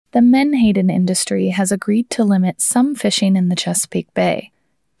The Menhaden industry has agreed to limit some fishing in the Chesapeake Bay.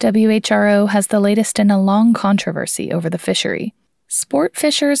 WHRO has the latest in a long controversy over the fishery. Sport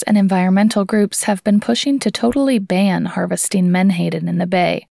fishers and environmental groups have been pushing to totally ban harvesting menhaden in the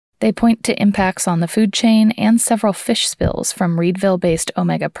bay. They point to impacts on the food chain and several fish spills from Reedville-based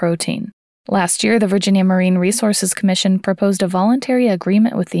omega protein. Last year, the Virginia Marine Resources Commission proposed a voluntary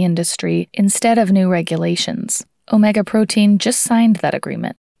agreement with the industry instead of new regulations. Omega Protein just signed that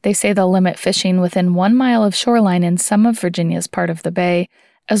agreement. They say they'll limit fishing within 1 mile of shoreline in some of Virginia's part of the bay,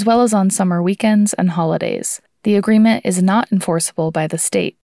 as well as on summer weekends and holidays. The agreement is not enforceable by the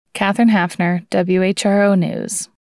state. Catherine Hafner, WHRO News.